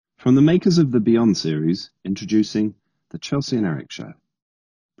From the makers of the Beyond series, introducing The Chelsea and Eric Show,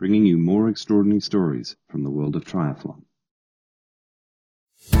 bringing you more extraordinary stories from the world of triathlon.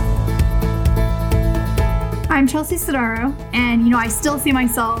 I'm Chelsea Sodaro, and I still see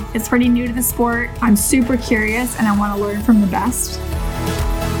myself as pretty new to the sport. I'm super curious and I want to learn from the best.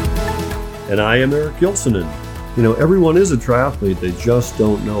 And I am Eric Gilsonen. Everyone is a triathlete, they just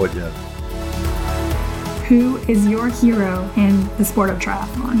don't know it yet. Who is your hero in the sport of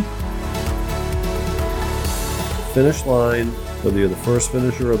triathlon? The finish line, whether you're the first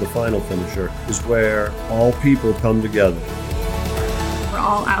finisher or the final finisher, is where all people come together. We're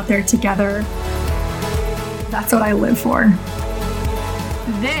all out there together. That's what I live for.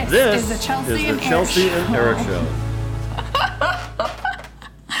 This is the Chelsea and Eric Show.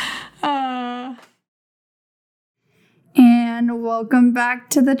 And welcome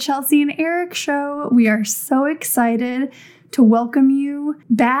back to the Chelsea and Eric Show. We are so excited to welcome you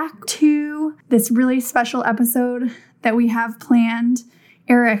back to this really special episode that we have planned.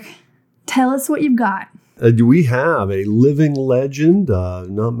 Eric, tell us what you've got. We have a living legend,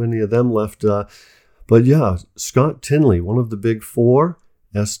 not many of them left, but yeah, Scott Tinley, one of the big four.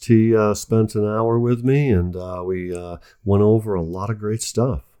 ST spent an hour with me, and we went over a lot of great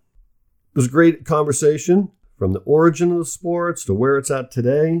stuff. It was a great conversation. From the origin of the sports to where it's at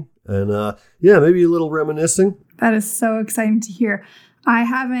today. And maybe a little reminiscing. That is so exciting to hear. I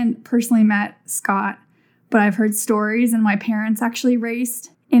haven't personally met Scott, but I've heard stories, and my parents actually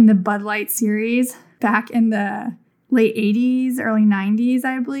raced in the Bud Light series back in the late 80s, early 90s,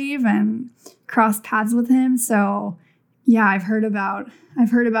 I believe, and crossed paths with him. So yeah, I've heard about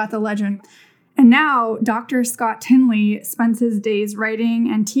the legend. And now Dr. Scott Tinley spends his days writing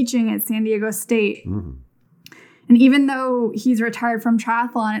and teaching at San Diego State. Mm-hmm. And even though he's retired from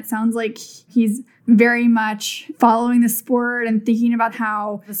triathlon, it sounds like he's very much following the sport and thinking about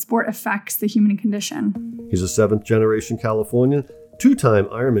how the sport affects the human condition. He's a seventh-generation Californian, two-time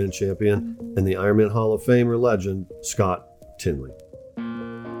Ironman champion, and the Ironman Hall of Famer legend, Scott Tinley.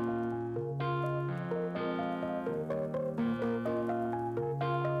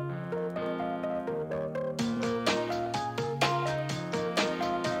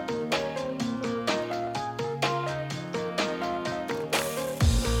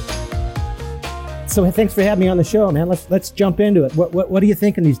 So thanks for having me on the show, man. Let's jump into it. What are you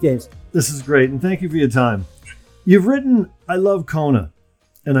thinking these days? This is great, and thank you for your time. You've written, I love Kona,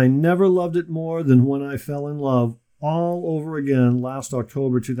 and I never loved it more than when I fell in love all over again last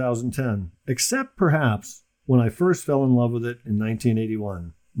October 2010, except perhaps when I first fell in love with it in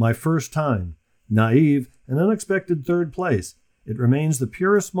 1981. My first time, naive and unexpected third place. It remains the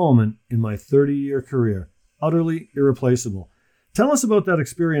purest moment in my 30-year career, utterly irreplaceable. Tell us about that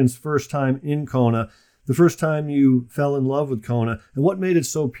experience first time in Kona, the first time you fell in love with Kona, and what made it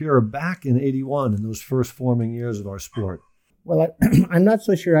so pure back in 81 in those first forming years of our sport. Well, I'm not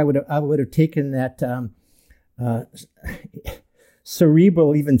so sure I would have taken that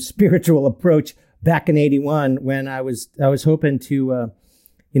cerebral, even spiritual approach back in 81 when I was hoping to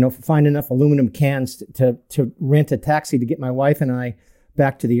find enough aluminum cans to rent a taxi to get my wife and I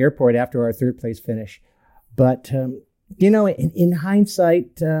back to the airport after our third place finish. But in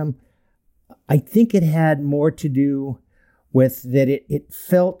hindsight, I think it had more to do with that it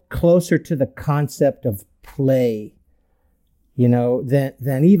felt closer to the concept of play,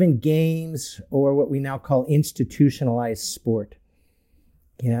 than even games or what we now call institutionalized sport.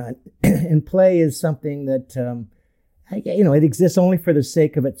 And play is something that, it exists only for the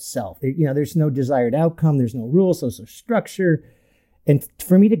sake of itself. There's no desired outcome. There's no rules. There's no structure. And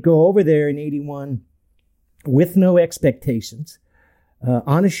for me to go over there in 81 with no expectations,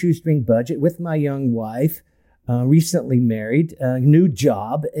 on a shoestring budget, with my young wife, recently married, new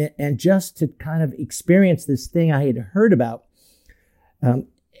job, and just to kind of experience this thing I had heard about. And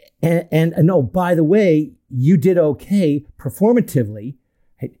no, by the way, you did okay performatively.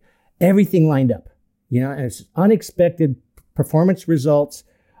 Everything lined up, and it's unexpected performance results,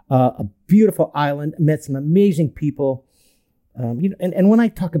 a beautiful island, met some amazing people. And when I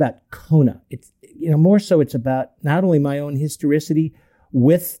talk about Kona, it's, more so it's about not only my own historicity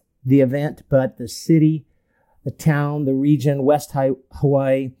with the event, but the city, the town, the region, West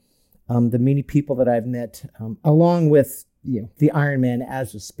Hawaii, the many people that I've met, along with, the Ironman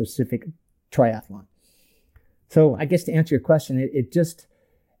as a specific triathlon. So I guess to answer your question,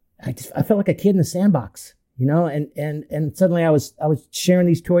 I felt like a kid in the sandbox, and suddenly I was sharing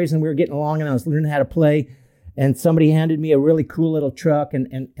these toys and we were getting along and I was learning how to play. And somebody handed me a really cool little truck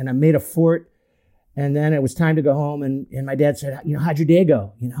and I made a fort. And then it was time to go home. And my dad said, how'd your day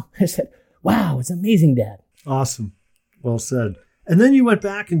go? I said, wow, it's amazing, Dad. Awesome. Well said. And then you went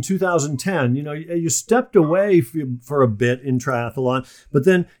back in 2010. You stepped away for a bit in triathlon, but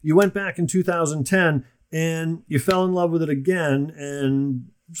then you went back in 2010 and you fell in love with it again. And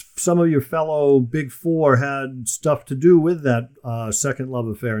some of your fellow Big Four had stuff to do with that second love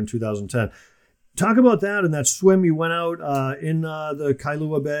affair in 2010. Talk about that and that swim you went out in the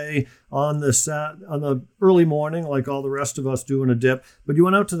Kailua Bay on the early morning, like all the rest of us doing a dip. But you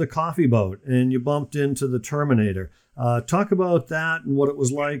went out to the coffee boat and you bumped into the Terminator. Talk about that and what it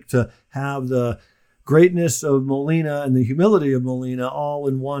was like to have the greatness of Molina and the humility of Molina all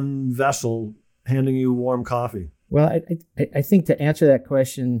in one vessel, handing you warm coffee. Well, I think to answer that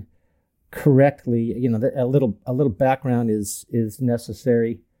question correctly, a little background is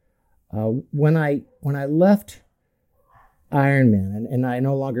necessary. When I left Ironman and I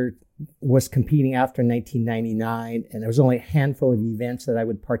no longer was competing after 1999, and there was only a handful of events that I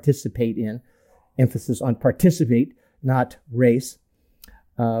would participate in, emphasis on participate, not race.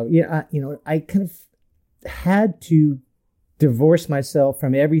 I kind of had to divorce myself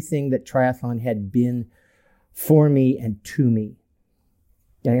from everything that triathlon had been for me and to me.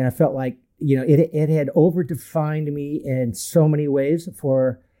 And I felt like, it had overdefined me in so many ways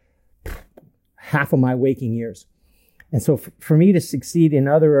for half of my waking years. And so for me to succeed in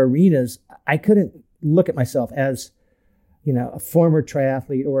other arenas, I couldn't look at myself as, a former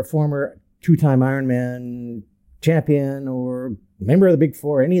triathlete or a former two-time Ironman champion or member of the Big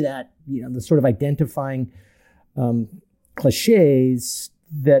Four, any of that, the sort of identifying cliches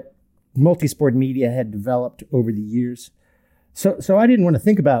that multi-sport media had developed over the years. So I didn't want to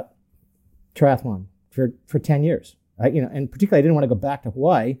think about triathlon for 10 years. And particularly I didn't want to go back to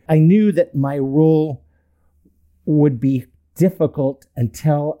Hawaii. I knew that my role would be difficult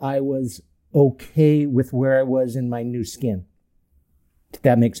until I was okay with where I was in my new skin, if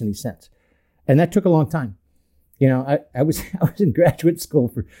that makes any sense. And that took a long time. I was in graduate school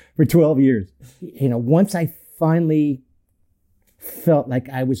for 12 years. Once I finally felt like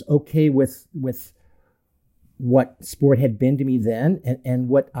I was okay with what sport had been to me then and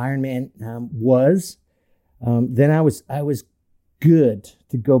what Ironman was, then I was good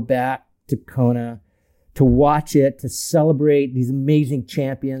to go back to Kona, to watch it, to celebrate these amazing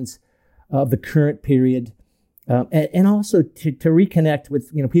champions of the current period, and also to reconnect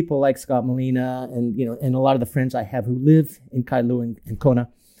with people like Scott Molina and a lot of the friends I have who live in Kailua and Kona,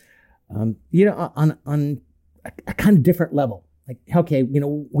 on a kind of different level. Like, okay,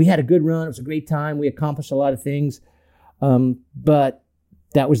 we had a good run. It was a great time. We accomplished a lot of things, but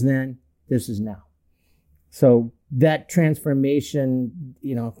that was then. This is now. So that transformation,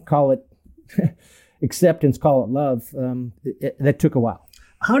 call it acceptance, call it love, that took a while.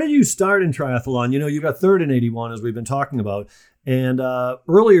 How did you start in triathlon? You got third in 81, as we've been talking about. And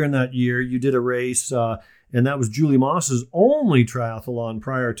earlier in that year, you did a race, and that was Julie Moss's only triathlon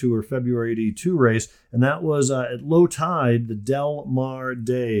prior to her February 82 race. And that was at low tide, the Del Mar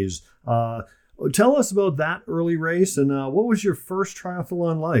Days. Tell us about that early race, and what was your first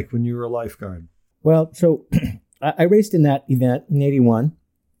triathlon like when you were a lifeguard? Well, so I raced in that event in 81.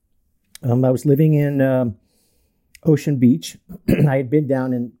 I was living in Ocean Beach. I had been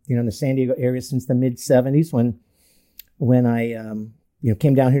down in the San Diego area since the mid 70s when I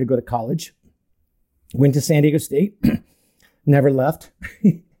came down here to go to college. Went to San Diego State, never left.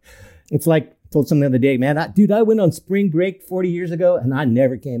 It's like I told someone the other day, man, I went on spring break 40 years ago and I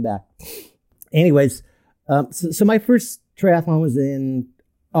never came back. Anyways, so my first triathlon was in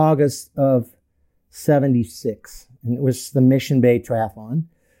August of 76, and it was the Mission Bay Triathlon.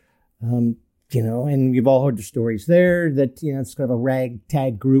 And we've all heard the stories there that, it's kind of a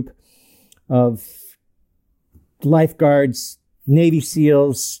ragtag group of lifeguards, Navy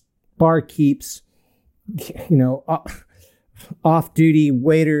SEALs, barkeeps, off-duty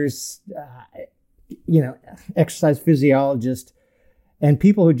waiters, exercise physiologists, and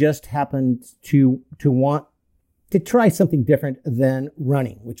people who just happened to want to try something different than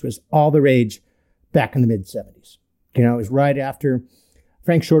running, which was all the rage back in the mid-70s. It was right after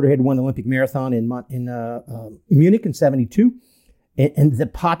Frank Shorter had won the Olympic marathon in Munich in 72, and the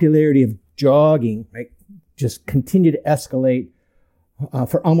popularity of jogging, right, just continued to escalate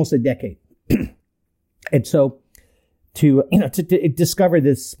for almost a decade. And so to discover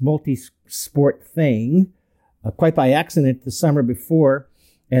this multi-sport thing, quite by accident the summer before,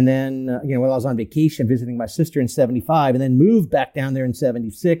 and then, while I was on vacation visiting my sister in 75, and then moved back down there in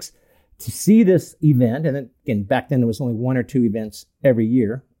 76 to see this event. And then, again, back then there was only one or two events every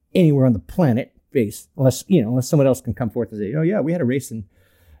year anywhere on the planet, unless someone else can come forth and say, oh yeah, we had a race in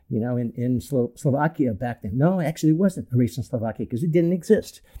Slovakia back then. No, actually it wasn't a race in Slovakia because it didn't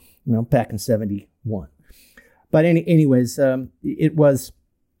exist, back in 71. But anyways, it was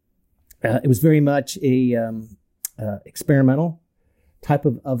very much a experimental type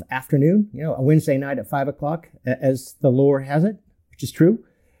of afternoon. You know, a Wednesday night at 5 o'clock, as the lore has it, which is true.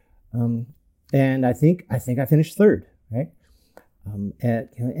 And I think I finished third, right?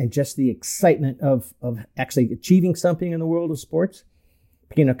 And just the excitement of actually achieving something in the world of sports,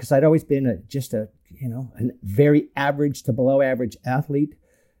 you know, because I'd always been a very average to below average athlete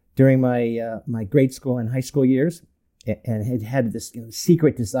during my grade school and high school years, and had this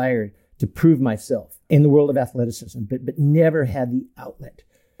secret desire to prove myself in the world of athleticism, but never had the outlet.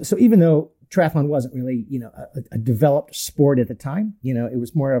 So even though triathlon wasn't really, a developed sport at the time, it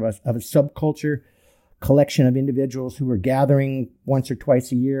was more of a subculture collection of individuals who were gathering once or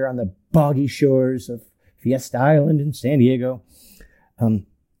twice a year on the boggy shores of Fiesta Island in San Diego.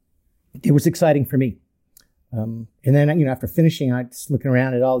 It was exciting for me. And then, after finishing, I was looking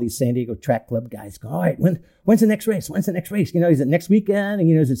around at all these San Diego track club guys going, all right, when's the next race? When's the next race? Is it next weekend? And,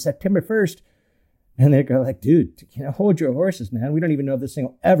 is it September 1st? And they go like, dude, hold your horses, man. We don't even know if this thing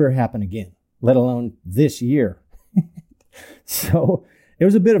will ever happen again, let alone this year. So it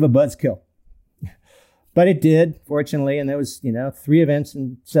was a bit of a buzzkill. But it did, fortunately, and there was, 3 events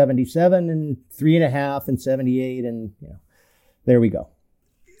in 77 and 3.5 in 78, and, there we go.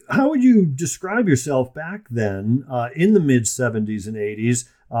 How would you describe yourself back then in the mid-70s and 80s?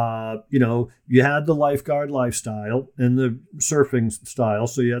 You had the lifeguard lifestyle and the surfing style.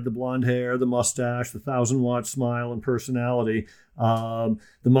 So you had the blonde hair, the mustache, the 1,000-watt smile and personality, the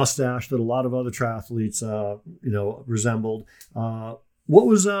mustache that a lot of other triathletes, resembled. What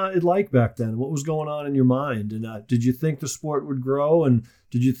was it like back then? What was going on in your mind? And did you think the sport would grow? And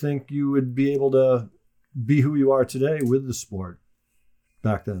did you think you would be able to be who you are today with the sport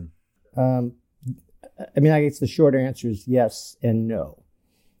back then? I guess the short answer is yes and no.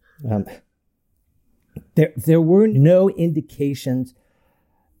 There were no indications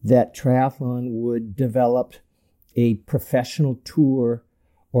that triathlon would develop a professional tour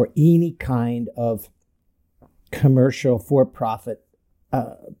or any kind of commercial for-profit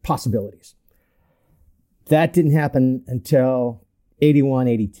possibilities. That didn't happen until 81,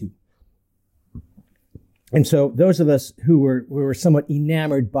 82. And so those of us who were somewhat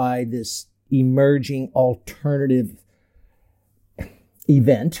enamored by this emerging alternative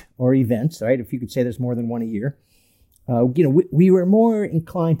event or events, right? If you could say there's more than one a year, we were more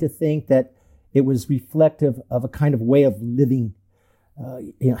inclined to think that it was reflective of a kind of way of living,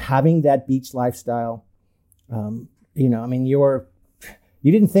 having that beach lifestyle.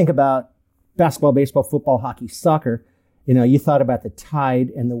 You didn't think about basketball, baseball, football, hockey, soccer. You thought about the tide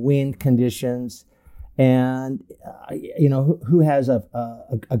and the wind conditions. And, who has a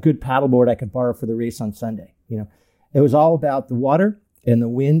good paddleboard I could borrow for the race on Sunday? It was all about the water and the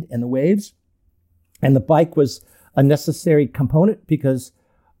wind and the waves. And the bike was a necessary component because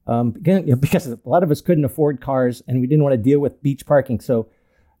a lot of us couldn't afford cars and we didn't want to deal with beach parking. So,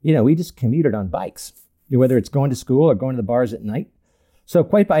 we just commuted on bikes, whether it's going to school or going to the bars at night. So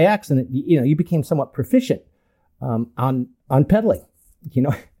quite by accident, you became somewhat proficient on pedaling,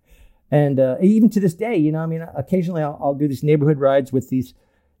 And even to this day, occasionally I'll do these neighborhood rides with these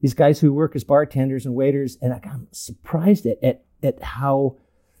guys who work as bartenders and waiters, and I'm surprised at how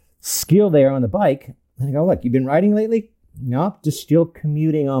skilled they are on the bike. And I go, look, you've been riding lately? No, just still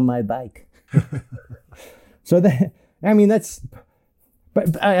commuting on my bike.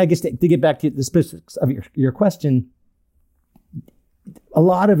 But I guess to get back to the specifics of your question, a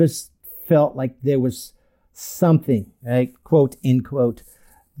lot of us felt like there was something, right, quote, end quote,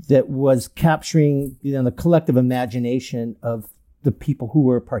 that was capturing, the collective imagination of the people who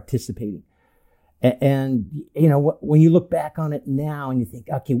were participating. And, when you look back on it now and you think,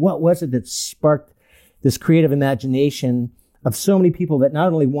 okay, what was it that sparked this creative imagination of so many people that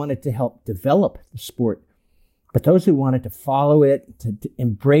not only wanted to help develop the sport, but those who wanted to follow it, to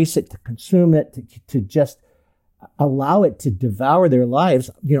embrace it, to consume it, to just allow it to devour their lives,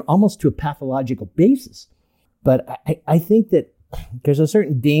 almost to a pathological basis. But I think that there's a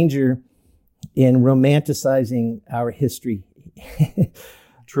certain danger in romanticizing our history.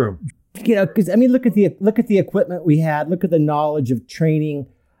 True. Because look at the equipment we had, look at the knowledge of training,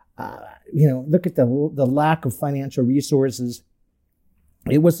 look at the lack of financial resources.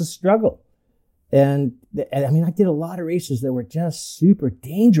 It was a struggle, and I did a lot of races that were just super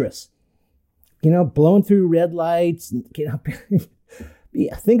dangerous. Blown through red lights, and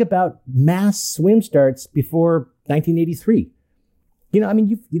think about mass swim starts before 1983.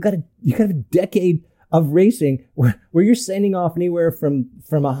 You got a decade of racing where you're sending off anywhere from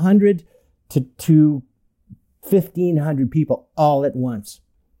 100 to 1,500 people all at once.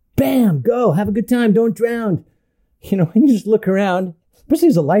 Bam, go, have a good time, don't drown. when you just look around, especially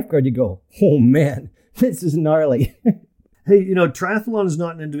as a lifeguard, you go, oh man, this is gnarly. Hey, triathlon is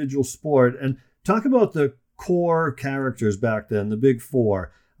not an individual sport. And talk about the core characters back then, the big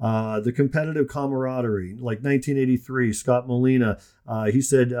four. The competitive camaraderie, like 1983, Scott Molina, he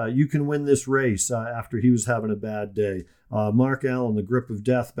said, you can win this race after he was having a bad day. Mark Allen, the grip of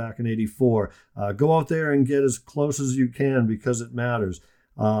death back in 84. Go out there and get as close as you can because it matters.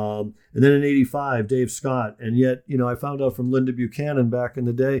 And then in 85, Dave Scott. And yet, I found out from Linda Buchanan back in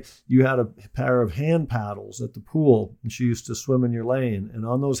the day, you had a pair of hand paddles at the pool and she used to swim in your lane. And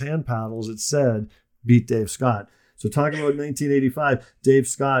on those hand paddles, it said, beat Dave Scott. So talking about 1985, Dave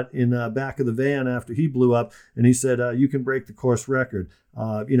Scott in back of the van after he blew up, and he said, you can break the course record.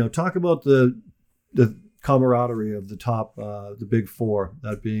 Talk about the camaraderie of the top, the big four,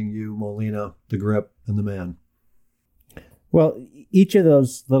 that being you, Molina, the grip, and the man. Well, each of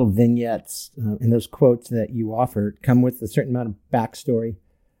those little vignettes and those quotes that you offered come with a certain amount of backstory.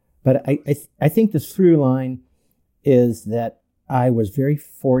 But I think the through line is that I was very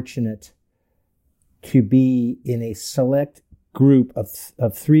fortunate to be in a select group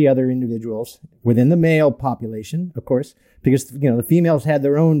of three other individuals within the male population, of course, because the females had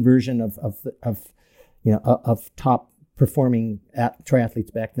their own version of top performing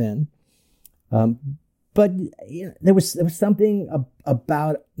triathletes back then. But there was something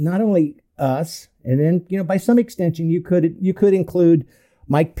about not only us, and then by some extension you could include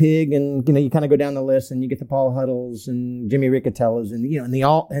Mike Pigg, and you kind of go down the list, and you get the Paul Huddles and Jimmy Riccatellas, and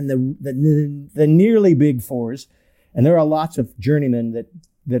the nearly big fours, and there are lots of journeymen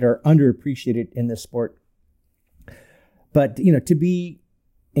that are underappreciated in this sport. But to be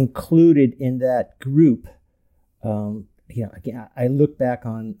included in that group, again, I look back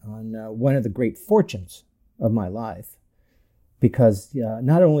on one of the great fortunes of my life, because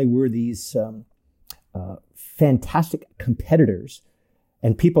not only were these fantastic competitors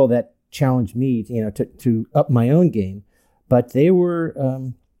and people that challenged me, to up my own game, but they were,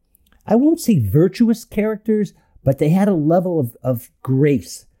 I won't say virtuous characters, but they had a level of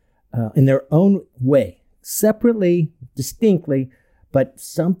grace in their own way, separately, distinctly, but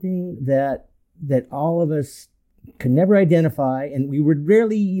something that all of us could never identify, and we would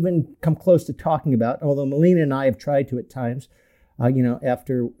rarely even come close to talking about, although Molina and I have tried to at times,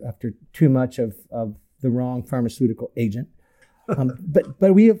 after too much of the wrong pharmaceutical agent.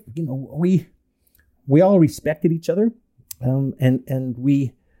 But we have, we all respected each other, and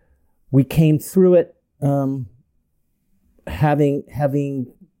we came through it,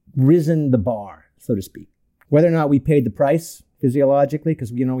 having risen the bar, so to speak. Whether or not we paid the price physiologically,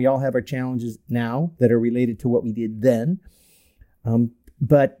 because we all have our challenges now that are related to what we did then.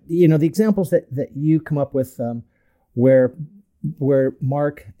 But the examples that you come up with, where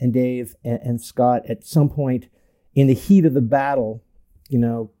Mark and Dave and Scott at some point in the heat of the battle,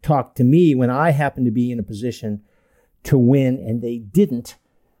 talked to me when I happened to be in a position to win and they didn't,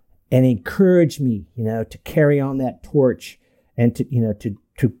 and encouraged me, to carry on that torch and to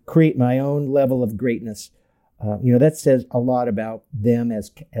create my own level of greatness. That says a lot about them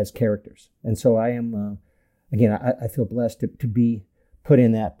as characters. And so I am, again, I feel blessed to be put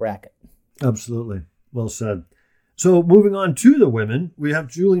in that bracket. Absolutely. Well said. So moving on to the women, we have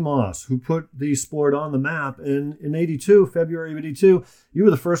Julie Moss, who put the sport on the map. And in February of 82, you were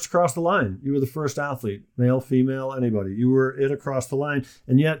the first to cross the line. You were the first athlete, male, female, anybody. You were it across the line.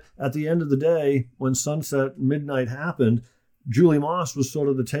 And yet, at the end of the day, when sunset midnight happened, Julie Moss was sort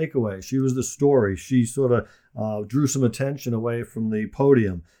of the takeaway. She was the story. She sort of drew some attention away from the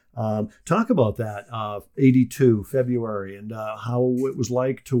podium. Talk about that, 82 February, and how it was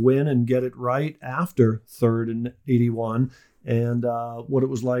like to win and get it right after third in 81, and what it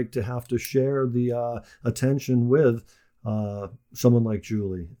was like to have to share the attention with someone like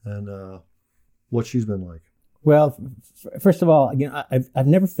Julie, and what she's been like. Well, first of all, again, I've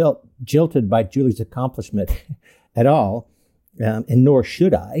never felt jilted by Julie's accomplishment at all, and nor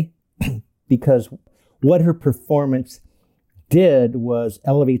should I, because what her performance did was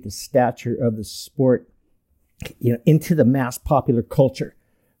elevate the stature of the sport, into the mass popular culture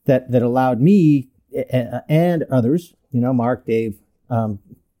that allowed me and others, Mark, Dave,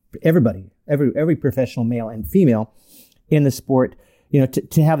 everybody, every professional male and female in the sport,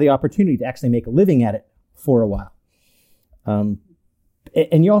 to have the opportunity to actually make a living at it for a while. And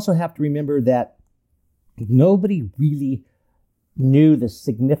you also have to remember that nobody really knew the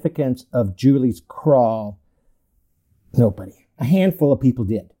significance of Julie's crawl. Nobody. A handful of people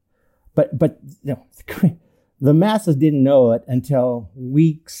did. But the masses didn't know it until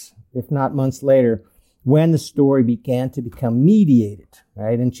weeks, if not months later, when the story began to become mediated,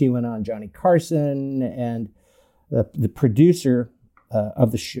 right? And she went on Johnny Carson and the producer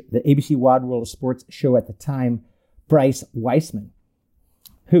of the ABC Wide World of Sports show at the time, Bryce Weissman,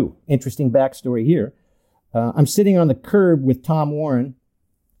 who, interesting backstory here, I'm sitting on the curb with Tom Warren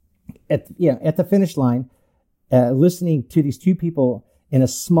at the finish line, listening to these two people in a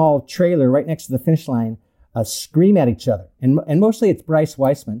small trailer right next to the finish line scream at each other. And mostly it's Bryce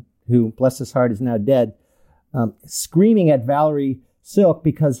Weissman, who, bless his heart, is now dead, screaming at Valerie Silk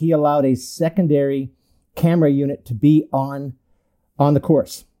because he allowed a secondary camera unit to be on the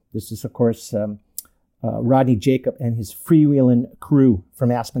course. This is, of course, Rodney Jacob and his freewheeling crew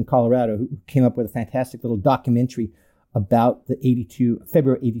from Aspen, Colorado, who came up with a fantastic little documentary about the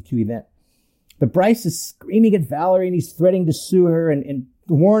February 82 event. But Bryce is screaming at Valerie and he's threatening to sue her. And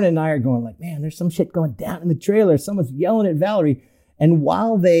Warren and I are going like, man, there's some shit going down in the trailer. Someone's yelling at Valerie. And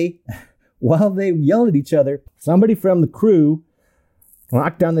while they yelled at each other, somebody from the crew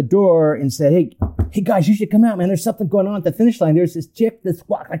knocked on the door and said, hey guys, you should come out, man. There's something going on at the finish line. There's this chick that's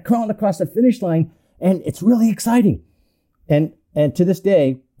crawling across the finish line, and it's really exciting. And to this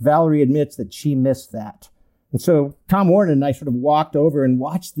day, Valerie admits that she missed that. And so Tom Warren and I sort of walked over and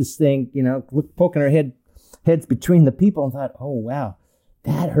watched this thing, poking our heads between the people and thought, oh, wow,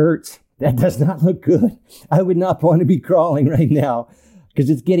 that hurts. That does not look good. I would not want to be crawling right now because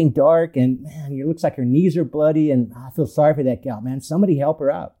it's getting dark and, man, it looks like her knees are bloody and I feel sorry for that gal, man. Somebody help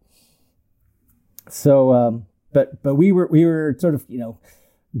her out. So, but we were sort of,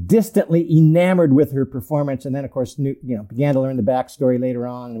 distantly enamored with her performance. And then, of course, began to learn the backstory later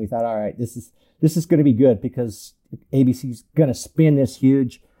on. And we thought, all right, this is going to be good because ABC's going to spin this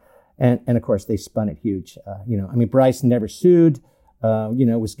huge. And of course, they spun it huge. Bryce never sued,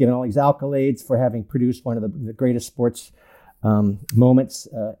 was given all these accolades for having produced one of the greatest sports moments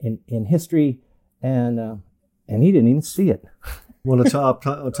in history. And he didn't even see it. One of top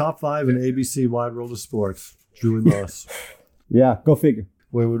 5 in ABC Wide World of Sports, Julie Moss. Yeah, go figure.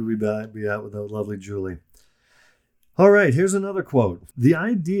 Where would we be at without lovely Julie? All right, here's another quote. The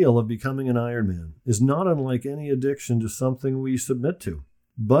ideal of becoming an Ironman is not unlike any addiction to something we submit to,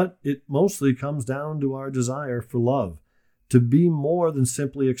 but it mostly comes down to our desire for love, to be more than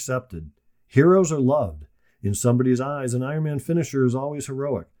simply accepted. Heroes are loved. In somebody's eyes, an Ironman finisher is always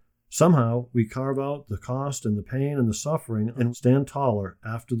heroic. Somehow, we carve out the cost and the pain and the suffering and stand taller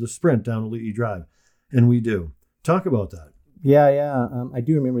after the sprint down Ali'i Drive. And we do. Talk about that. Yeah. I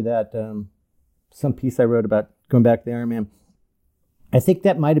do remember that. Some piece I wrote about going back to the Ironman. I think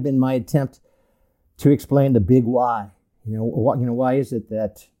that might have been my attempt to explain the big why. Why is it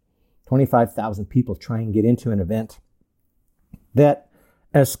that 25,000 people try and get into an event that,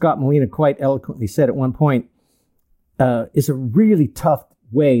 as Scott Molina quite eloquently said at one point, is a really tough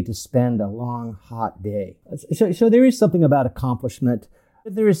way to spend a long, hot day. So there is something about accomplishment.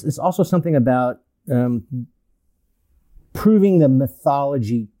 There's also something about proving the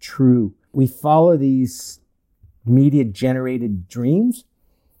mythology true. We follow these media-generated dreams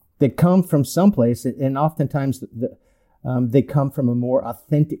that come from someplace, and oftentimes they come from a more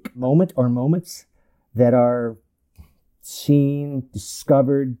authentic moment or moments that are seen,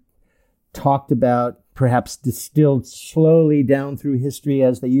 discovered, talked about, perhaps distilled slowly down through history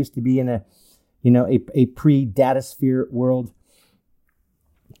as they used to be in a pre-datasphere world.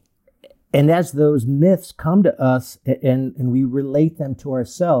 And as those myths come to us and we relate them to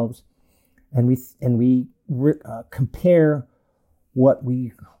ourselves, and we compare what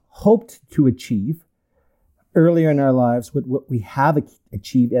we hoped to achieve earlier in our lives with what we have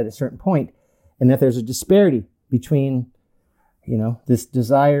achieved at a certain point, and that there's a disparity between this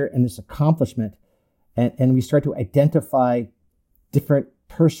desire and this accomplishment, and we start to identify different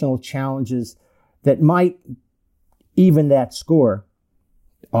personal challenges that might even that score.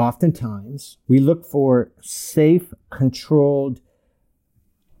 Oftentimes, we look for safe, controlled,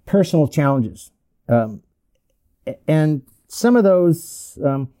 personal challenges. And some of those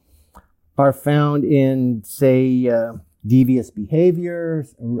are found in, say, devious behavior,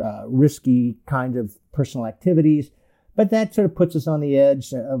 risky kind of personal activities. But that sort of puts us on the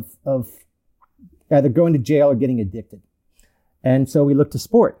edge of either going to jail or getting addicted. And so we look to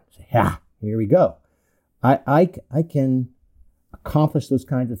sport. Yeah, here we go. I can accomplish those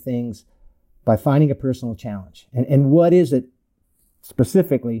kinds of things by finding a personal challenge. And what is it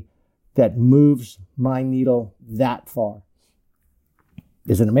specifically that moves my needle that far?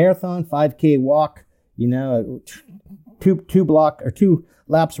 Is it a marathon, 5K walk, two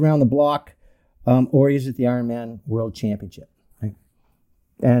laps around the block, or is it the Ironman World Championship? Right?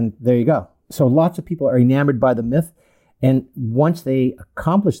 And there you go. So lots of people are enamored by the myth, and once they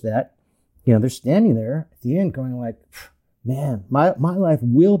accomplish that, they're standing there at the end going like, man, my life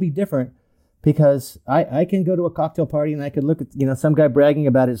will be different because I can go to a cocktail party and I could look at, some guy bragging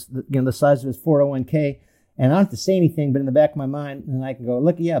about his, the size of his 401k, and I don't have to say anything, but in the back of my mind, and I can go,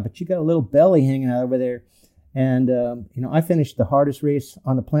 look, yeah, but you got a little belly hanging out over there. And, I finished the hardest race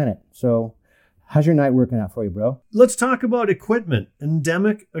on the planet. So how's your night working out for you, bro? Let's talk about equipment,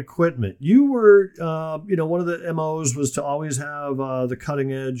 endemic equipment. You were, one of the MOs was to always have the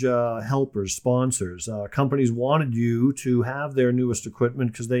cutting edge helpers, sponsors. Companies wanted you to have their newest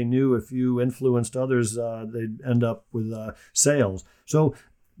equipment because they knew if you influenced others, they'd end up with sales. So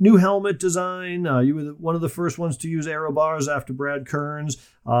new helmet design. You were one of the first ones to use aero bars after Brad Kearns.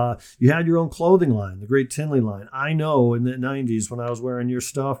 You had your own clothing line, the Great Tinley line. I know in the 90s when I was wearing your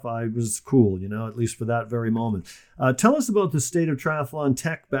stuff, I was cool, at least for that very moment. Tell us about the state of triathlon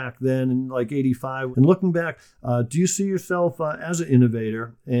tech back then in like 85. And looking back, do you see yourself as an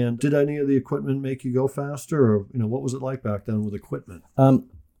innovator? And did any of the equipment make you go faster? Or, what was it like back then with equipment?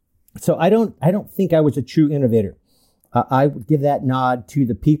 So I don't think I was a true innovator. I would give that nod to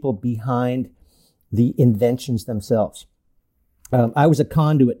the people behind the inventions themselves. I was a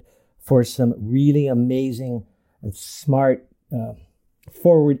conduit for some really amazing and smart,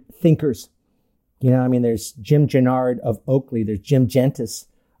 forward thinkers. There's Jim Gennard of Oakley. There's Jim Gentis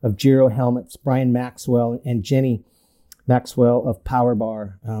of Giro Helmets, Brian Maxwell and Jenny Maxwell of Power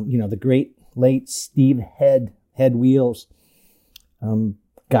Bar. The great late Steve Head Wheels.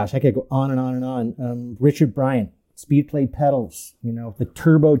 I could go on and on and on. Richard Bryant. Speedplay pedals, the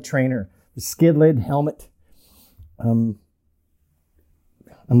turbo trainer, the skid lid helmet. I'm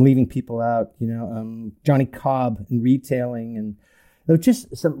leaving people out, Johnny Cobb in retailing, and there were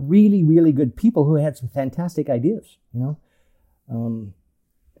just some really, really good people who had some fantastic ideas,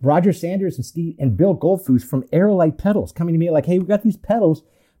 Roger Sanders and Bill Goldfuss from Aerolite Pedals coming to me like, hey, we've got these pedals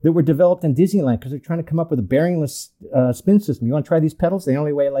that were developed in Disneyland because they're trying to come up with a bearingless spin system. You want to try these pedals? They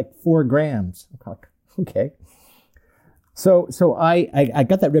only weigh like 4 grams. I'm like, okay. So I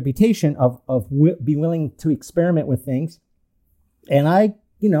got that reputation of be willing to experiment with things, and I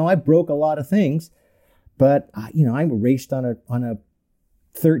broke a lot of things, but I raced on a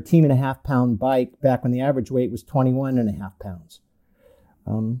 13.5 pound bike back when the average weight was 21.5 pounds.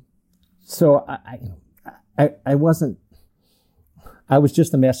 So I was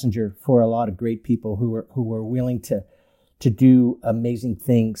just a messenger for a lot of great people who were willing to do amazing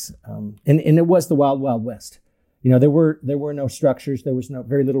things, and it was the wild, wild west. There were no structures. There was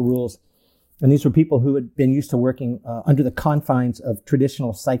very little rules. And these were people who had been used to working under the confines of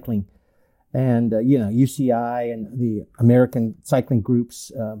traditional cycling. And, UCI and the American cycling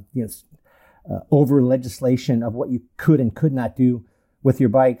groups, over legislation of what you could and could not do with your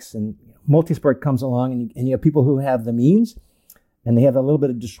bikes. And multisport comes along and you have people who have the means and they have a little bit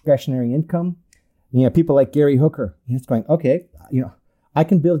of discretionary income. And you have people like Gary Hooker. He's going, okay, I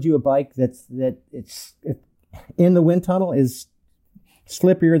can build you a bike it's in the wind tunnel is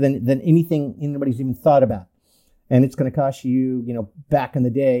slippier than anything anybody's even thought about. And it's going to cost you, back in the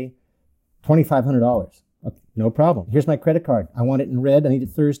day, $2,500. Okay, no problem. Here's my credit card. I want it in red. I need it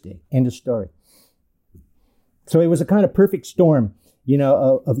Thursday. End of story. So it was a kind of perfect storm,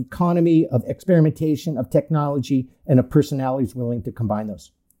 of economy, of experimentation, of technology, and of personalities willing to combine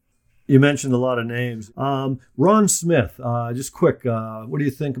those. You mentioned a lot of names. Ron Smith, just quick, what do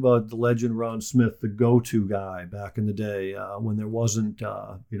you think about the legend Ron Smith, the go-to guy back in the day when there wasn't,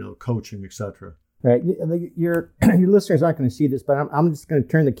 coaching, etc.? Right. Your listeners aren't going to see this, but I'm just going to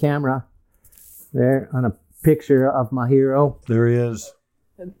turn the camera there on a picture of my hero. There he is.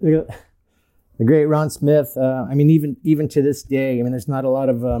 The great Ron Smith. Even to this day, there's not a lot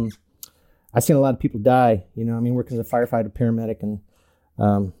of, I've seen a lot of people die, working as a firefighter, paramedic, and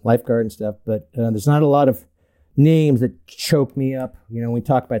lifeguard and stuff, but there's not a lot of names that choke me up, when we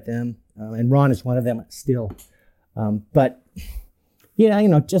talk about them, and Ron is one of them still. But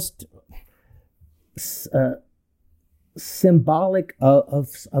just symbolic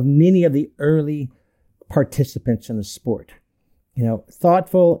of many of the early participants in the sport.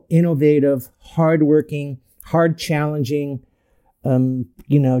 Thoughtful, innovative, hardworking, hard challenging,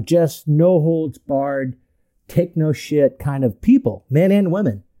 just no holds barred, take no shit kind of people, men and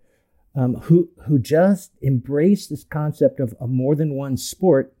women, who just embraced this concept of more than one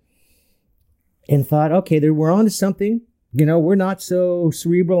sport and thought, okay, we're on to something. We're not so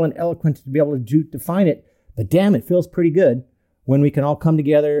cerebral and eloquent to be able to define it, but damn, it feels pretty good when we can all come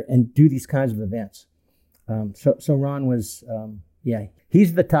together and do these kinds of events. So Ron was, he's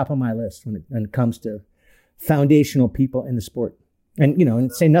at the top of my list when it comes to foundational people in the sport. And,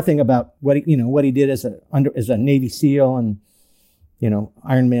 and say nothing about what he did as a Navy SEAL and,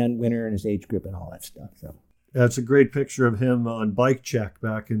 Ironman winner in his age group and all that stuff. So That's a great picture of him on Bike Check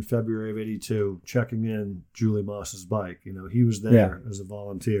back in February of '82, checking in Julie Moss's bike. He was there as a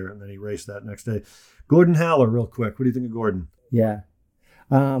volunteer, and then he raced that next day. Gordon Haller, real quick. What do you think of Gordon? Yeah.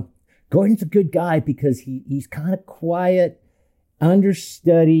 Gordon's a good guy because he's kind of quiet,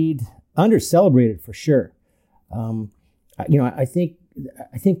 understudied, undercelebrated for sure. I think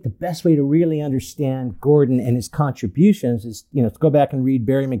the best way to really understand Gordon and his contributions is, to go back and read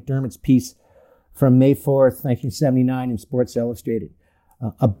Barry McDermott's piece from May 4th, 1979 in Sports Illustrated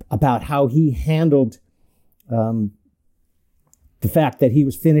about how he handled the fact that he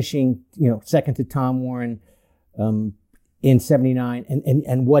was finishing, second to Tom Warren in '79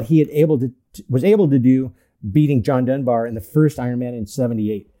 and what he was able to do beating John Dunbar in the first Ironman in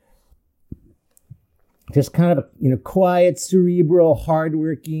 '78. Just kind of a quiet, cerebral,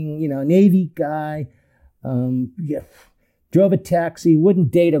 hardworking, Navy guy. Drove a taxi,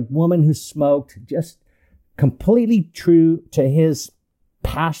 wouldn't date a woman who smoked. Just completely true to his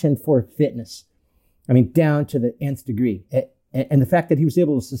passion for fitness. I mean, down to the nth degree. And the fact that he was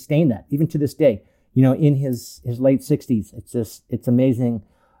able to sustain that, even to this day, in his late 60s. It's amazing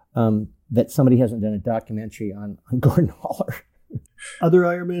that somebody hasn't done a documentary on Gordon Haller. Other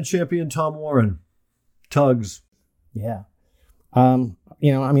Ironman champion, Tom Warren. Tugs. Yeah.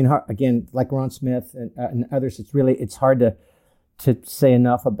 Again, like Ron Smith and others, it's hard to say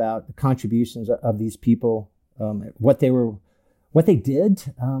enough about the contributions of these people, what they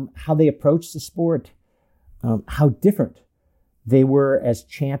did, how they approached the sport, how different they were as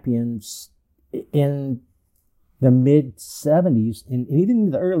champions in the mid 70s and even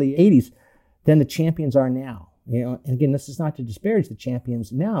in the early 80s than the champions are now. And again, this is not to disparage the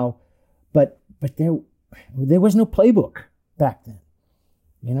champions now, but there was no playbook back then.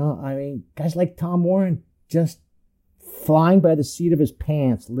 Guys like Tom Warren just flying by the seat of his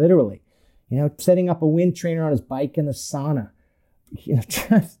pants, literally. Setting up a wind trainer on his bike in the sauna.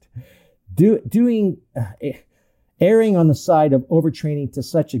 Just erring on the side of overtraining to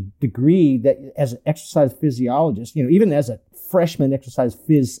such a degree that as an exercise physiologist, even as a freshman exercise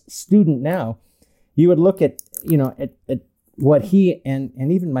phys student now, you would look at what he and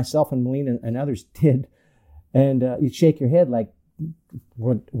even myself and Melina and others did, and you'd shake your head like,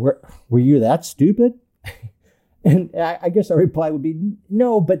 were you that stupid? And I guess our reply would be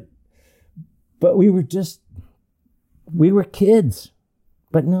no, but we were kids.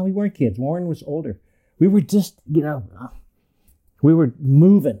 But no, we weren't kids. Warren was older. We were just, we were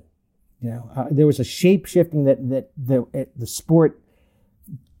moving. There was a shape shifting that the sport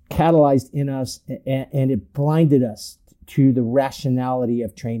catalyzed in us, and it blinded us to the rationality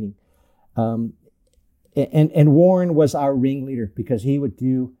of training. And Warren was our ringleader because he would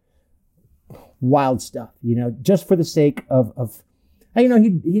do wild stuff, just for the sake of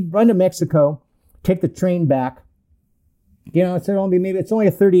he'd run to Mexico, take the train back. It's only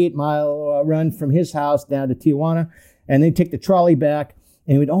a 38-mile run from his house down to Tijuana, and then take the trolley back.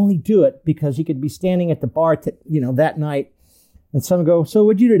 And he would only do it because he could be standing at the bar, that night, and someone go, "So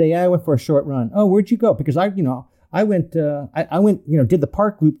what'd you do today?" "I went for a short run." "Oh, where'd you go?" "Because I went, did the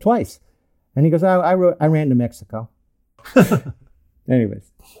park loop twice." And he goes, I ran to Mexico.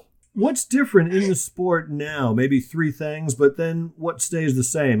 Anyways. What's different in the sport now? Maybe three things, but then what stays the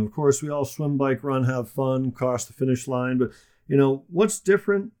same? Of course, we all swim, bike, run, have fun, cross the finish line. But, what's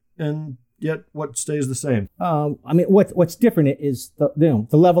different and yet what stays the same? What's different is the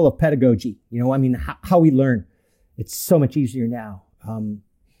level of pedagogy. How we learn. It's so much easier now. I'm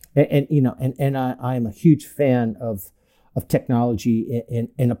a huge fan of technology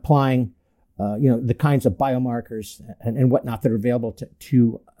in applying the kinds of biomarkers and whatnot that are available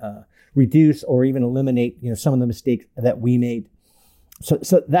to reduce or even eliminate, some of the mistakes that we made.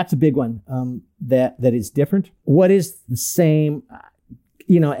 So that's a big one that is different. What is the same?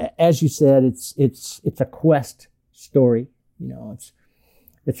 As you said, it's a quest story.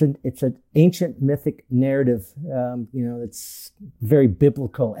 It's an ancient mythic narrative. It's very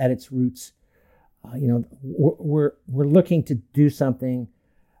biblical at its roots. We're looking to do something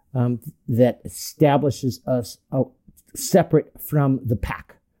that establishes us separate from the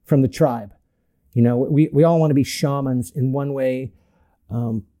pack, from the tribe. We all want to be shamans in one way.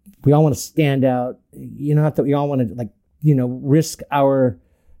 We all want to stand out. Not that we all want to risk our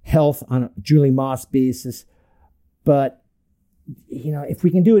health on a Julie Moss basis, but if we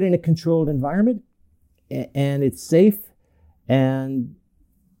can do it in a controlled environment and it's safe, and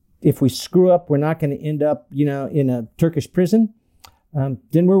if we screw up, we're not going to end up, in a Turkish prison.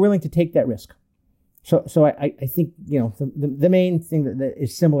 Then we're willing to take that risk. So I think, the main thing that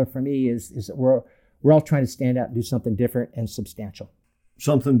is similar for me is that we're all trying to stand out and do something different and substantial.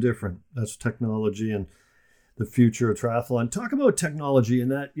 Something different. That's technology. And the future of triathlon. Talk about technology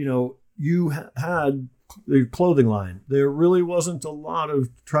and that, you had the clothing line. There really wasn't a lot of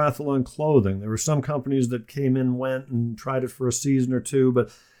triathlon clothing. There were some companies that came in, went and tried it for a season or two,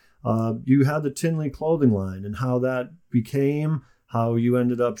 but you had the Tinley clothing line and how that became, how you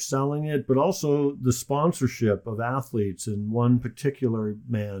ended up selling it, but also the sponsorship of athletes and one particular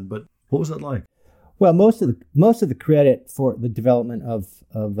man. But what was it like? Well, most of the credit for the development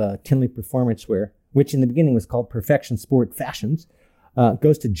of Tinley Performance Wear, which in the beginning was called Perfection Sport Fashions,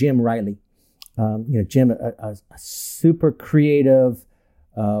 goes to Jim Riley. Jim, a super creative,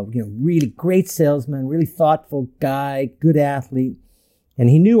 really great salesman, really thoughtful guy, good athlete. And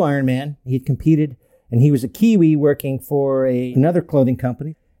he knew Ironman. He had competed, and he was a Kiwi working for another clothing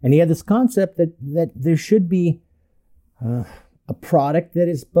company. And he had this concept that there should be a product that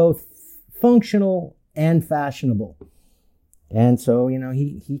is both functional and fashionable. And so,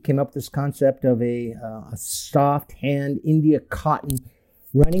 he came up with this concept of a soft hand India cotton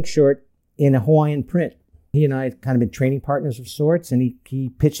running short in a Hawaiian print. He and I had kind of been training partners of sorts, and he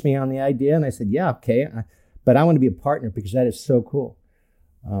pitched me on the idea, and I said, yeah, okay, but I want to be a partner because that is so cool.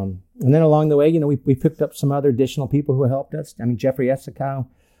 And then along the way, we picked up some other additional people who helped us. I mean, Jeffrey Essakow,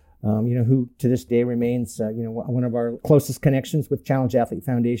 who to this day remains, one of our closest connections with Challenge Athlete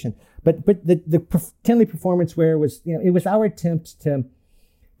Foundation. But the Tinley Performance Wear was, it was our attempt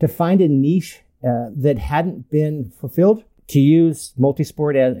to find a niche that hadn't been fulfilled, to use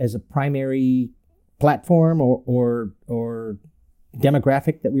multisport as a primary platform or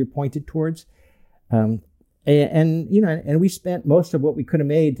demographic that we were pointed towards. And we spent most of what we could have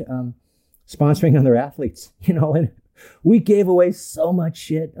made sponsoring other athletes, and we gave away so much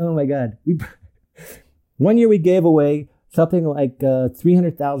shit. Oh my God. One year we gave away something like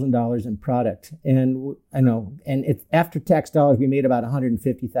 $300,000 in product. And it's after tax dollars, we made about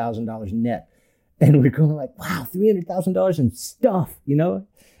 $150,000 net. And we're going like, wow, $300,000 in stuff,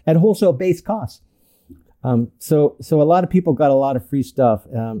 at wholesale base costs. So a lot of people got a lot of free stuff.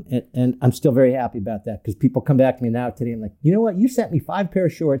 And I'm still very happy about that because people come back to me now today and like, you know what? You sent me 5 pair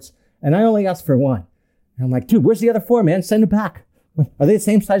of shorts and I only asked for 1. And I'm like, dude, where's the other 4, man? Send them back. Are they the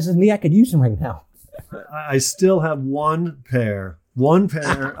same size as me? I could use them right now. I still have 1 pair. 1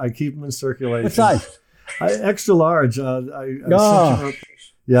 pair. I keep them in circulation. What size? Extra large.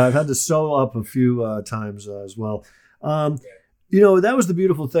 Yeah, I've had to sew up a few times as well. That was the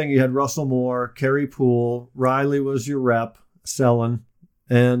beautiful thing. You had Russell Moore, Kerry Poole, Riley was your rep, selling.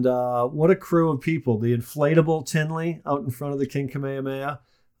 And what a crew of people. The inflatable Tinley out in front of the King Kamehameha.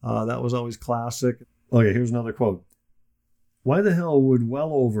 That was always classic. Okay, here's another quote. Why the hell would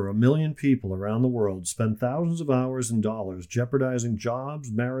well over 1 million people around the world spend thousands of hours and dollars jeopardizing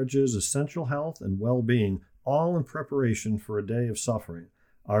jobs, marriages, essential health, and well-being, all in preparation for a day of suffering?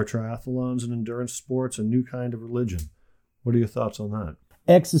 Are triathlons and endurance sports a new kind of religion? What are your thoughts on that?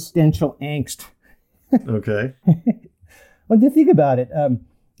 Existential angst. Okay. Well, to think about it,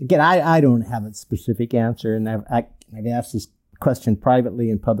 again, I don't have a specific answer, and I've asked this question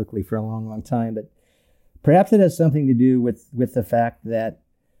privately and publicly for a long, long time, but perhaps it has something to do with the fact that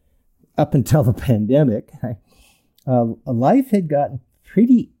up until the pandemic, life had gotten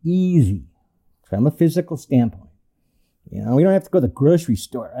pretty easy from a physical standpoint. We don't have to go to the grocery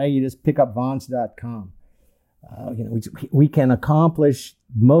store, right? You just pick up Vons.com. We can accomplish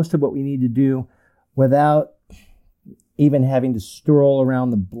most of what we need to do without even having to stroll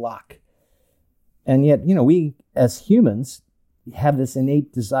around the block. And yet, we as humans have this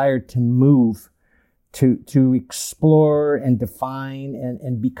innate desire to move, to explore and define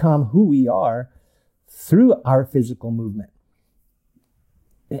and become who we are through our physical movement.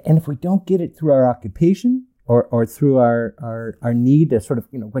 And if we don't get it through our occupation or through our need to sort of,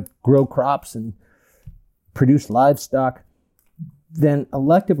 grow crops and produce livestock, then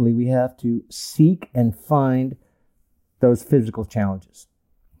electively we have to seek and find those physical challenges.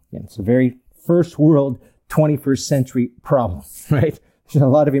 Again, it's a very first world, 21st century problem, right? There's a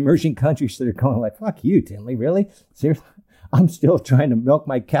lot of emerging countries that are going like, fuck you, Tinley, really? Seriously? I'm still trying to milk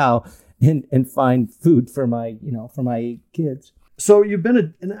my cow and find food for my kids. So you've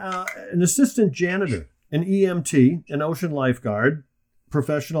been an assistant janitor, an EMT, an ocean lifeguard,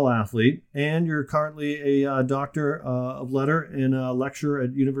 professional athlete, and you're currently a doctor of letter and a lecturer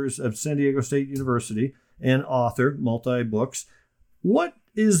at San Diego State University and author, multi-books. What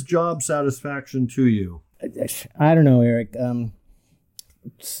is job satisfaction to you? I don't know, Eric.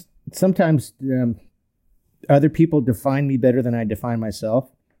 Sometimes other people define me better than I define myself,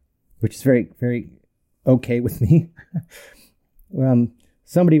 which is very, very okay with me.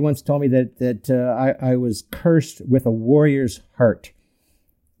 Somebody once told me that I was cursed with a warrior's heart.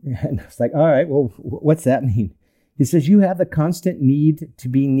 And I was like, all right, well, what's that mean? He says, you have the constant need to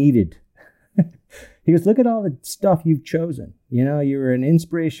be needed. He goes, look at all the stuff you've chosen. You know, you're an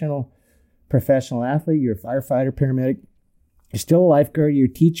inspirational professional athlete. You're a firefighter, paramedic. You're still a lifeguard. You're a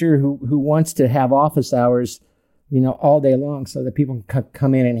teacher who wants to have office hours, you know, all day long so that people can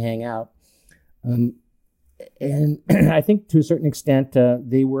come in and hang out. And I think to a certain extent,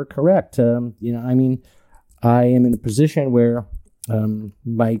 they were correct. You know, I mean, I am in a position where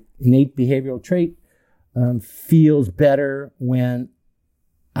my innate behavioral trait feels better when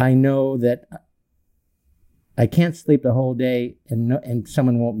I know that I can't sleep the whole day and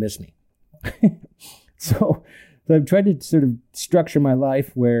someone won't miss me. So I've tried to sort of structure my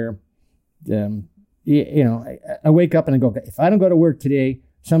life where, you know, I wake up and I go, if I don't go to work today,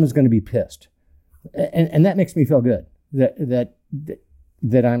 someone's going to be pissed. And that makes me feel good that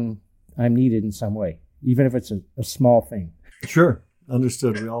I'm needed in some way, even if it's a small thing. Sure.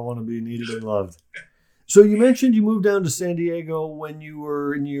 Understood. We all want to be needed and loved. So you mentioned you moved down to San Diego when you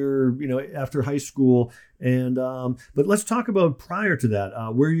were in your, you know, after high school. And but let's talk about prior to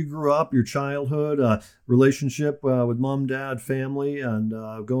that, where you grew up, your childhood, relationship with mom, dad, family, and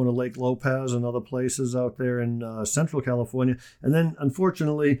going to Lake Lopez and other places out there in Central California. And then,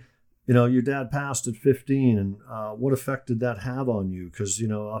 unfortunately, you know, your dad passed at 15, and what effect did that have on you? Because, you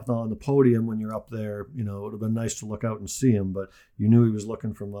know, on the podium when you're up there, you know, it would have been nice to look out and see him, but you knew he was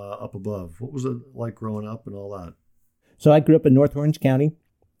looking from up above. What was it like growing up and all that? So I grew up in North Orange County,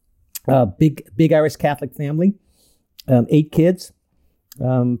 big Irish Catholic family, 8 kids.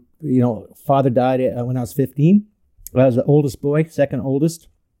 You know, father died when I was 15. I was the oldest boy, second oldest.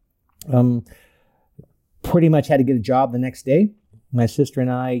 Pretty much had to get a job the next day. My sister and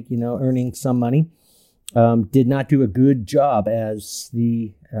I, you know, earning some money, did not do a good job as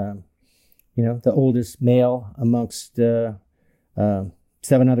the, you know, the oldest male amongst 7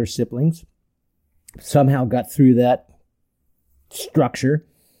 other siblings. Somehow got through that structure,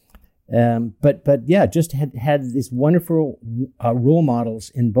 but yeah, just had these wonderful role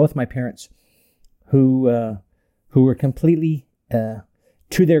models in both my parents, who were completely to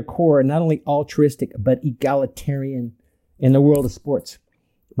their core not only altruistic but egalitarian in the world of sports.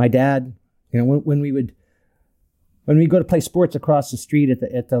 My dad, you know, when we go to play sports across the street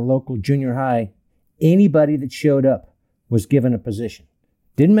at the local junior high, anybody that showed up was given a position.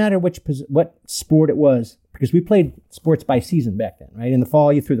 Didn't matter what sport it was, because we played sports by season back then, right? In the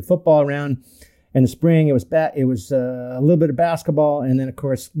fall, you threw the football around. In the spring, it was a little bit of basketball, and then of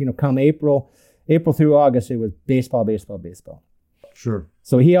course, you know, come April through August, it was baseball. Sure.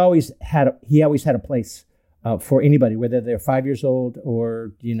 So he always had a place for anybody, whether they're 5 years old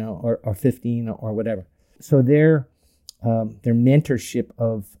or, you know, or 15 or whatever. So their mentorship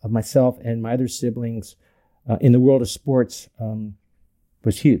of myself and my other siblings in the world of sports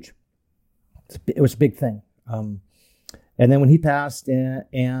was huge. It was a big thing. And then when he passed,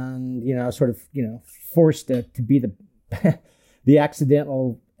 and you know, sort of, you know, forced to be the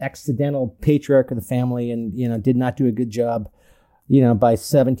accidental patriarch of the family, and, you know, did not do a good job. You know, by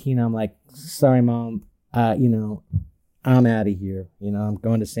 17, I'm like, sorry, Mom. You know, I'm out of here. You know, I'm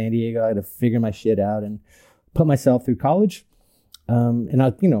going to San Diego. I had to figure my shit out and put myself through college. And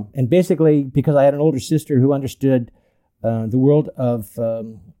I, you know, and basically because I had an older sister who understood the world of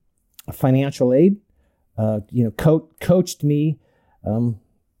financial aid, you know, coached me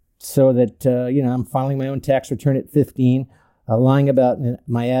so that, you know, I'm filing my own tax return at 15, lying about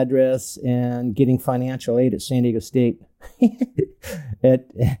my address, and getting financial aid at San Diego State at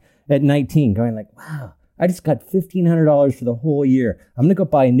 19, going like, wow. I just got $1,500 for the whole year. I'm going to go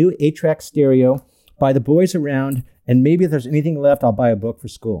buy a new 8-track stereo, buy the boys around, and maybe if there's anything left, I'll buy a book for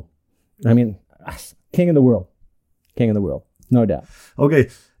school. I mean, king of the world, no doubt. Okay,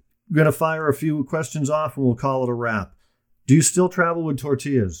 I'm going to fire a few questions off and we'll call it a wrap. Do you still travel with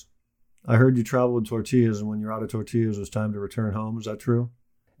tortillas? I heard you travel with tortillas, and when you're out of tortillas, it's time to return home. Is that true?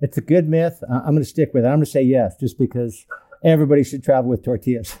 It's a good myth. I'm going to stick with it. I'm going to say yes, just because everybody should travel with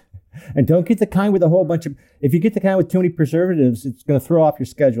tortillas. And don't get the kind with a whole bunch of, if you get the kind with too many preservatives, it's going to throw off your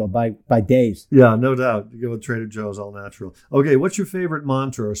schedule by days. Yeah, no doubt. You go with Trader Joe's all natural. Okay, what's your favorite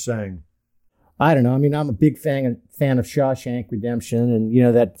mantra or saying? I don't know. I mean, I'm a big fan of Shawshank Redemption, and, you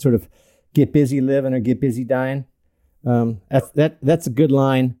know, that sort of get busy living or get busy dying. That's a good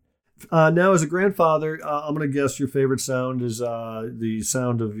line. Now, as a grandfather, I'm going to guess your favorite sound is the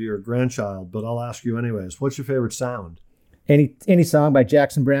sound of your grandchild, but I'll ask you anyways. What's your favorite sound? Any song by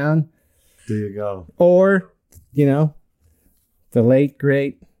Jackson Browne. There you go. Or, you know, the late,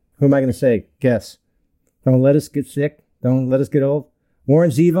 great, who am I going to say? Guess. Don't let us get sick. Don't let us get old. Warren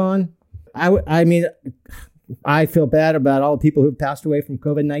Zevon. I mean, I feel bad about all the people who've passed away from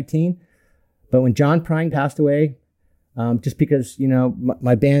COVID-19. But when John Prine passed away, just because,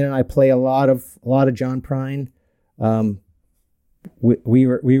 my band and I play a lot of John Prine, we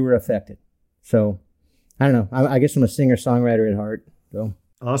were affected. So I don't know. I guess I'm a singer-songwriter at heart. So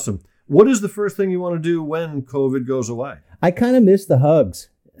Awesome. What is the first thing you want to do when COVID goes away? I kind of miss the hugs.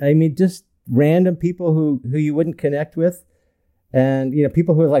 I mean, just random people who you wouldn't connect with. And,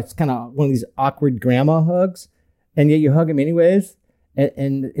 people who are like kind of one of these awkward grandma hugs, and yet you hug them anyways.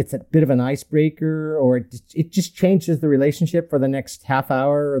 And it's a bit of an icebreaker, or it just changes the relationship for the next half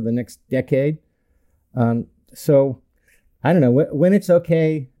hour or the next decade. So I don't know when it's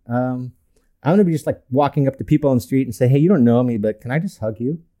okay. I'm going to be just like walking up to people on the street and say, hey, you don't know me, but can I just hug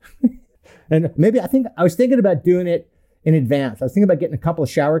you? And maybe I was thinking about doing it in advance. I was thinking about getting a couple of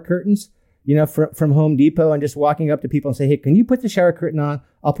shower curtains, from Home Depot, and just walking up to people and say, hey, can you put the shower curtain on?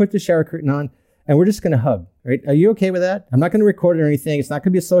 I'll put the shower curtain on, and we're just going to hug. Right? Are you okay with that? I'm not going to record it or anything. It's not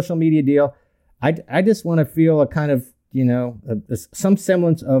going to be a social media deal. I just want to feel a kind of, some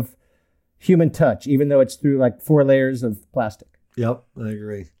semblance of human touch, even though it's through like 4 layers of plastic. Yep, I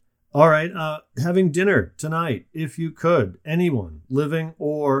agree. All right. Having dinner tonight, if you could, anyone, living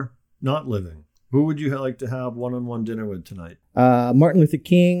or not living, who would you like to have one-on-one dinner with tonight? Martin Luther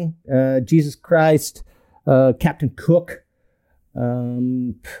King, Jesus Christ, Captain Cook,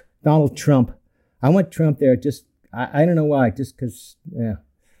 Donald Trump. I want Trump there. Just I don't know why. Just because. Yeah.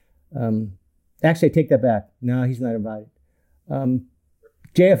 Actually, I take that back. No, he's not invited.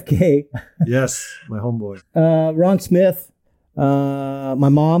 JFK. Yes, my homeboy. Ron Smith. My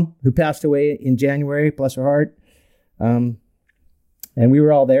mom, who passed away in January, bless her heart. And we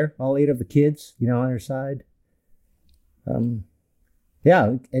were all there, all 8 of the kids, on her side.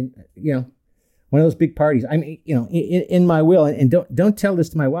 Yeah, and one of those big parties. I mean, in my will, and don't tell this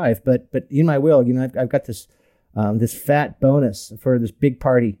to my wife, but in my will, I've got this this fat bonus for this big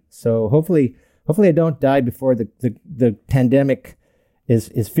party. So hopefully I don't die before the pandemic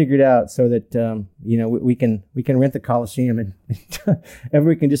is figured out, so that we can rent the Coliseum and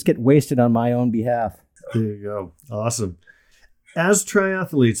everyone can just get wasted on my own behalf. There you go. Awesome. As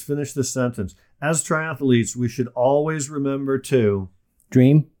triathletes, finish this sentence. As triathletes, we should always remember to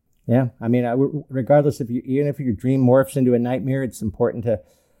dream. Yeah, I mean, regardless even if your dream morphs into a nightmare, it's important to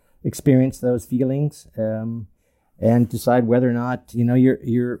experience those feelings and decide whether or not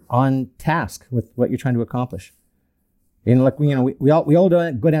you're on task with what you're trying to accomplish. Like we all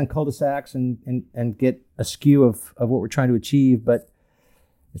go down cul-de-sacs and get askew of what we're trying to achieve, but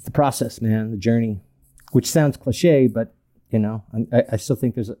it's the process, man, the journey, which sounds cliche, but I still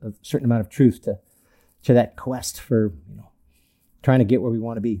think there's a certain amount of truth to that quest for trying to get where we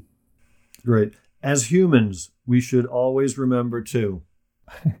want to be. Great. As humans, we should always remember to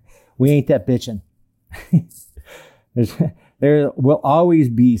we ain't that bitchin'. There will always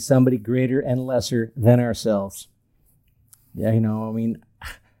be somebody greater and lesser than ourselves. Yeah, I mean,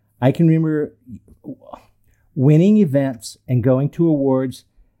 I can remember winning events and going to awards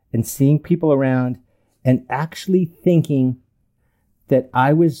and seeing people around and actually thinking that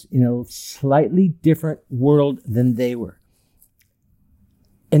I was in a slightly different world than they were.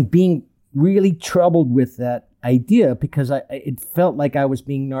 And being really troubled with that idea because it felt like I was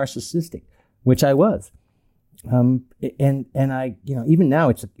being narcissistic, which I was. And I, even now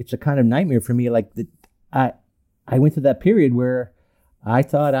it's a kind of nightmare for me. Like I went through that period where I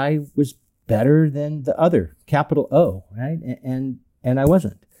thought I was better than the other, capital O, right? And I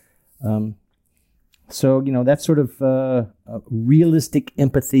wasn't. So, that sort of realistic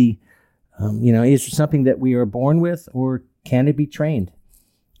empathy, is something that we are born with, or can it be trained?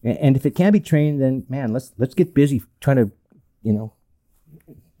 And if it can be trained, then man, let's get busy trying to,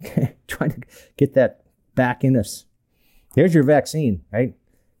 trying to get that back in us. There's your vaccine, right?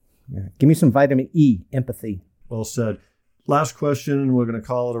 Yeah. Give me some vitamin E, empathy. Well said. Last question, and we're going to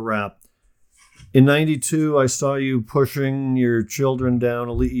call it a wrap. In 92, I saw you pushing your children down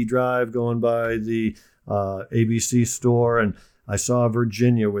Ali'i Drive, going by the ABC store, and I saw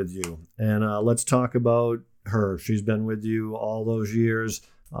Virginia with you. And let's talk about her. She's been with you all those years.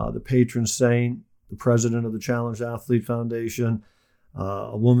 The patron saint, the president of the Challenged Athlete Foundation,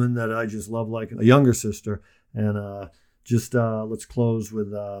 a woman that I just love like a younger sister. And let's close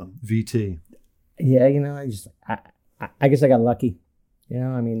with VT. Yeah, I guess I got lucky.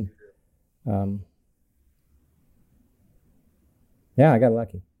 Yeah, I got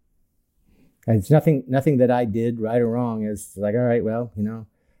lucky. And it's nothing that I did right or wrong. It's like, all right, well,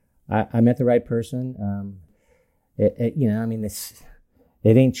 I met the right person. It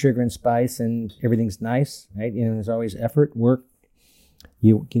ain't sugar and spice and everything's nice, right? There's always effort, work,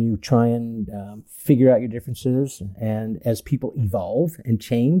 you try and figure out your differences, and as people evolve and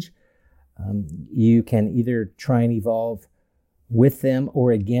change, you can either try and evolve with them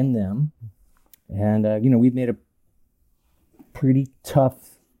or against them. And we've made a pretty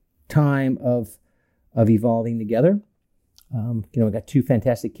tough time of evolving together. We've got 2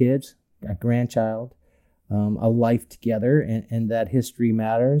 fantastic kids, a grandchild, a life together, and that history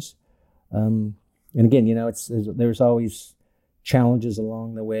matters. And again, there's always challenges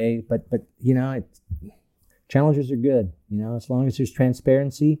along the way, but challenges are good. As long as there's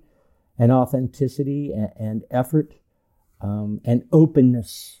transparency and authenticity and effort, and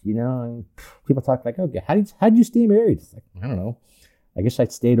openness. People talk like, okay, how did you stay married? It's like, I don't know. I guess I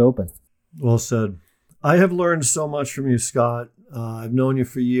stayed open. Well said. I have learned so much from you, Scott. I've known you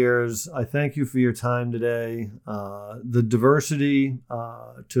for years. I thank you for your time today. The diversity,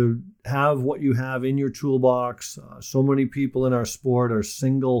 to have what you have in your toolbox. So many people in our sport are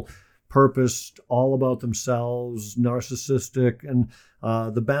single-purposed, all about themselves, narcissistic, and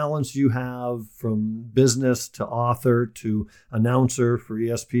the balance you have from business to author to announcer for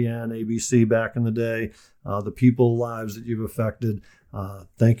ESPN, ABC back in the day, the people's lives that you've affected.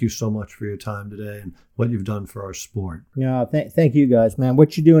 Thank you so much for your time today and what you've done for our sport. Yeah, thank you guys, man.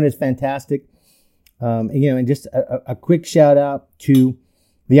 What you're doing is fantastic. And just a quick shout out to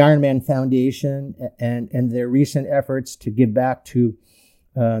the Ironman Foundation and their recent efforts to give back to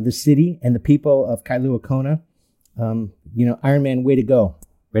the city and the people of Kailua Kona. Ironman, way to go.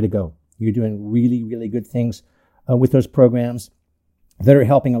 You're doing really, really good things with those programs that are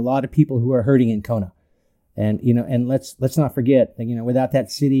helping a lot of people who are hurting in Kona. And let's not forget that, without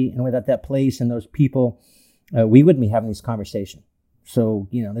that city and without that place and those people, we wouldn't be having this conversation. So,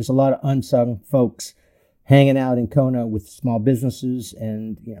 there's a lot of unsung folks hanging out in Kona with small businesses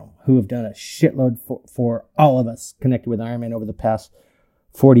and, who have done a shitload for all of us connected with Ironman over the past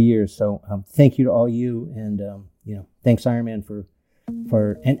 40 years. So, thank you to all you, and, thanks Ironman for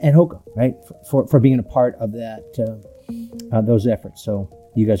and Hoka, right? For being a part of that, those efforts.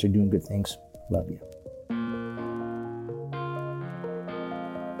 So you guys are doing good things. Love you.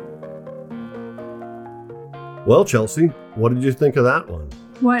 Well, Chelsea, what did you think of that one?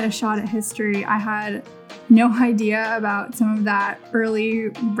 What a shot at history. I had no idea about some of that early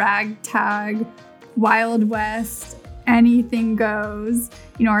ragtag, Wild West, anything goes.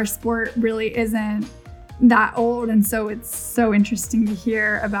 Our sport really isn't that old, and so it's so interesting to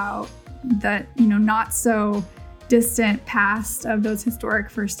hear about the, not so distant past of those historic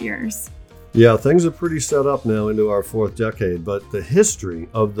first years. Yeah, things are pretty set up now into our 4th decade, but the history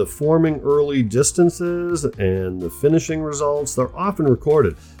of the forming early distances and the finishing results, they're often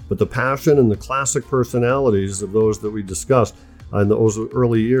recorded, but the passion and the classic personalities of those that we discussed in those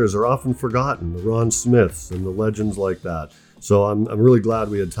early years are often forgotten, the Ron Smiths and the legends like that. So I'm really glad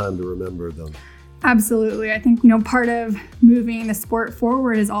we had time to remember them. Absolutely. I think, part of moving the sport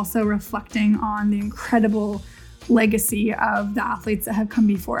forward is also reflecting on the incredible legacy of the athletes that have come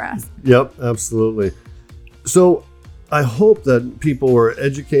before us. Yep, absolutely. So I hope that people were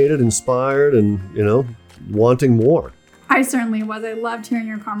educated, inspired, and, wanting more. I certainly was. I loved hearing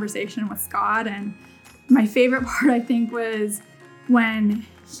your conversation with Scott. And my favorite part, I think, was when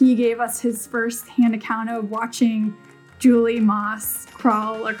he gave us his first-hand account of watching Julie Moss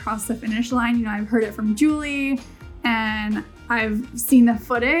crawl across the finish line. I've heard it from Julie and I've seen the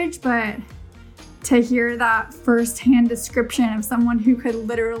footage, but to hear that first-hand description of someone who could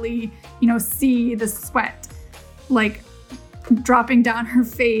literally, see the sweat like dropping down her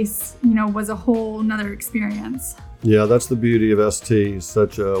face, was a whole nother experience. Yeah, that's the beauty of ST.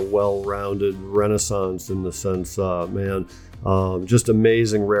 Such a well-rounded renaissance in the sense, just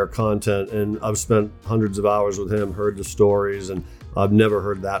amazing rare content. And I've spent hundreds of hours with him, heard the stories, and I've never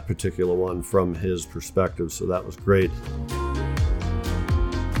heard that particular one from his perspective. So that was great.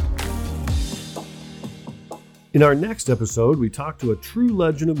 In our next episode, we talk to a true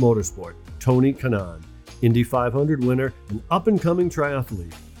legend of motorsport, Tony Kanaan, Indy 500 winner and up-and-coming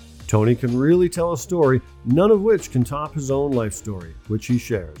triathlete. Tony can really tell a story, none of which can top his own life story, which he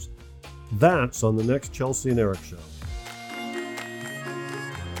shares. That's on the next Chelsea and Eric Show.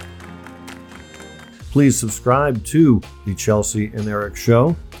 Please subscribe to the Chelsea and Eric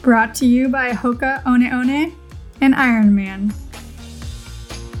Show. Brought to you by Hoka One One and Ironman.